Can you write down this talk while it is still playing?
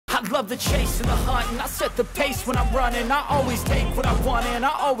I love the chase and the hunt, and I set the pace when I'm running. I always take what I want and I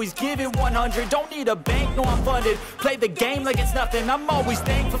always give it 100. Don't need a bank, no I'm funded. Play the game like it's nothing. I'm always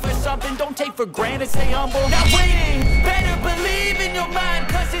thankful for something. Don't take for granted, stay humble. Now winning, better believe in your mind,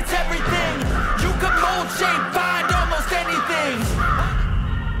 cause it's everything. You can mold, shape, find almost anything.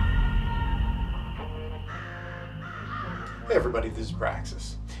 Hey everybody, this is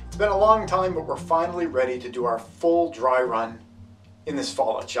Praxis. It's been a long time, but we're finally ready to do our full dry run in this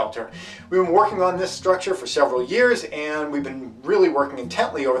fallout shelter. We've been working on this structure for several years, and we've been really working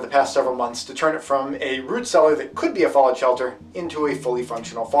intently over the past several months to turn it from a root cellar that could be a fallout shelter into a fully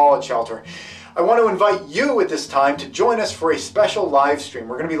functional fallout shelter. I want to invite you at this time to join us for a special live stream.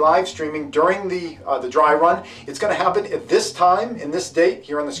 We're going to be live streaming during the dry run. It's going to happen at this time, in this date,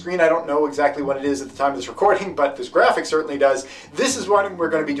 here on the screen. I don't know exactly what it is at the time of this recording, but this graphic certainly does. This is when we're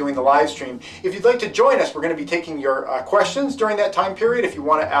going to be doing the live stream. If you'd like to join us, we're going to be taking your questions during that time period. If you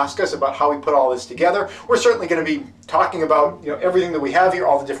want to ask us about how we put all this together, we're certainly going to be talking about everything that we have here,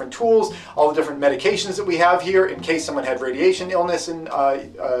 all the different tools, all the different medications that we have here in case someone had radiation illness and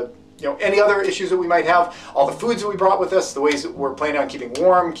any other issues that we might have, all the foods that we brought with us, the ways that we're planning on keeping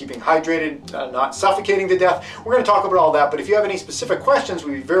warm, keeping hydrated, not suffocating to death. We're going to talk about all that, but if you have any specific questions,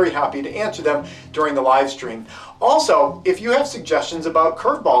 we'd be very happy to answer them during the live stream. Also, if you have suggestions about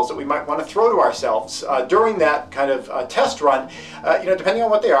curveballs that we might want to throw to ourselves during that kind of test run, depending on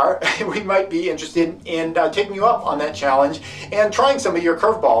what they are, we might be interested in taking you up on that challenge and trying some of your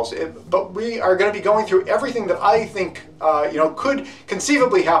curveballs. But we are going to be going through everything that I think could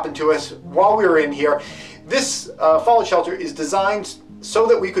conceivably happen to us while we were in here. This fallout shelter is designed so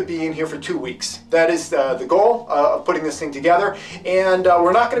that we could be in here for 2 weeks. That is the goal of putting this thing together. And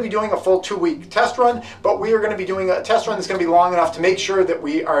we're not going to be doing a full 2-week test run, but we are going to be doing a test run that's going to be long enough to make sure that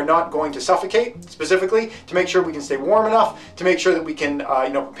we are not going to suffocate, specifically, to make sure we can stay warm enough, to make sure that we can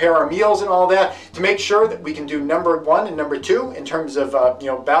prepare our meals and all that, to make sure that we can do number 1 and number 2 in terms of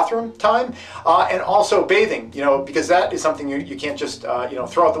bathroom time, and also bathing, because that is something you can't just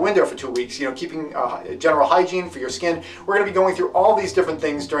throw out the window for 2 weeks. Keeping general hygiene for your skin. We're going to be going through all these different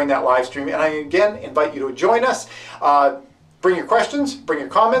things during that live stream, and I again invite you to join us. Bring your questions, bring your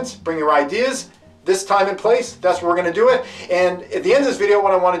comments, bring your ideas. This time and place, that's where we're going to do it. And at the end of this video,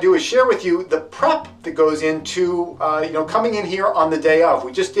 what I want to do is share with you the prep that goes into coming in here on the day of.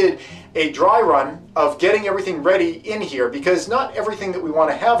 We just did a dry run of getting everything ready in here, because not everything that we want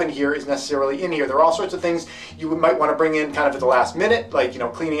to have in here is necessarily in here. There are all sorts of things you might want to bring in kind of at the last minute, like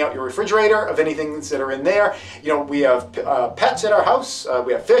cleaning out your refrigerator of anything that are in there. We have pets at our house,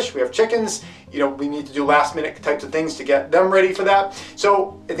 we have fish, we have chickens. We need to do last minute types of things to get them ready for that.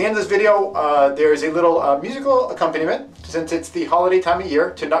 So at the end of this video, there's a little musical accompaniment, since it's the holiday time of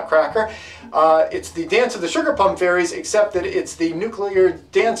year, to Nutcracker. It's the Dance of the Sugar Plum Fairies, except that it's the nuclear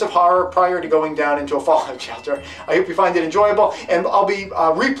dance of horror prior to going down into a fallout shelter. I hope you find it enjoyable, and I'll be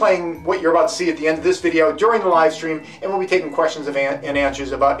replaying what you're about to see at the end of this video during the live stream, and we'll be taking questions and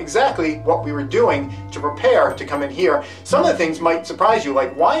answers about exactly what we were doing to prepare to come in here. Some of the things might surprise you,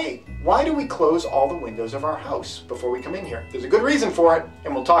 like why do we close all the windows of our house before we come in here? There's a good reason for it,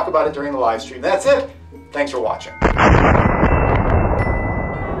 and we'll talk about it during the live stream. That's it. Thanks for watching.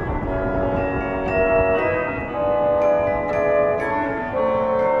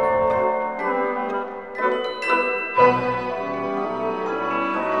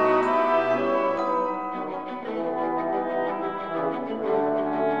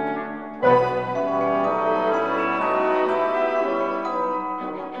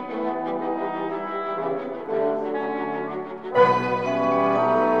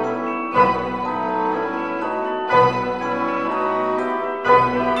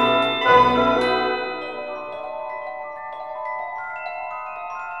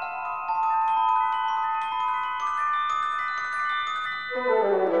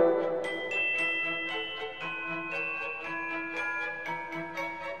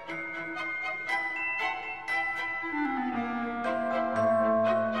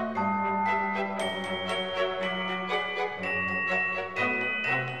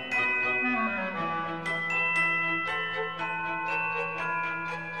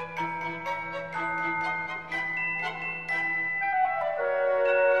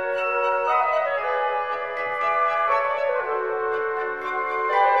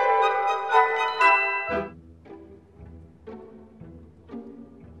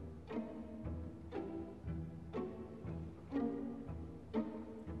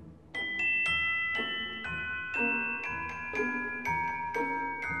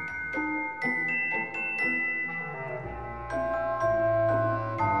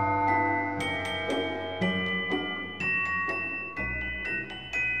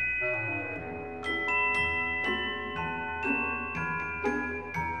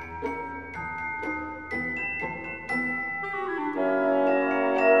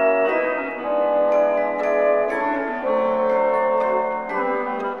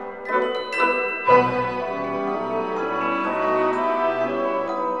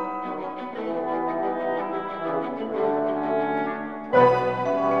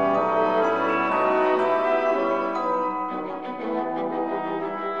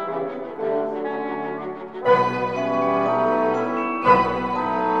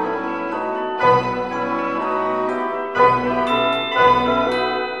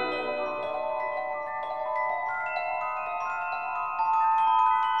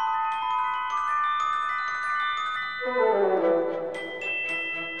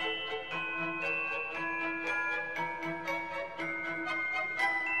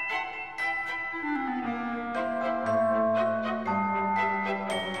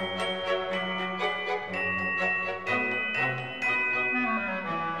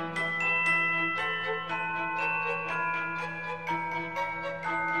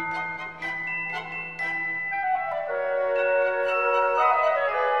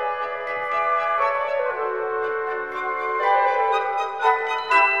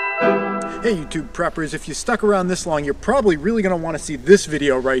 Hey YouTube preppers, if you stuck around this long, you're probably really going to want to see this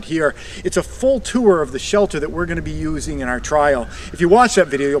video right here. It's a full tour of the shelter that we're going to be using in our trial. If you watch that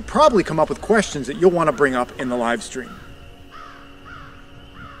video, you'll probably come up with questions that you'll want to bring up in the live stream.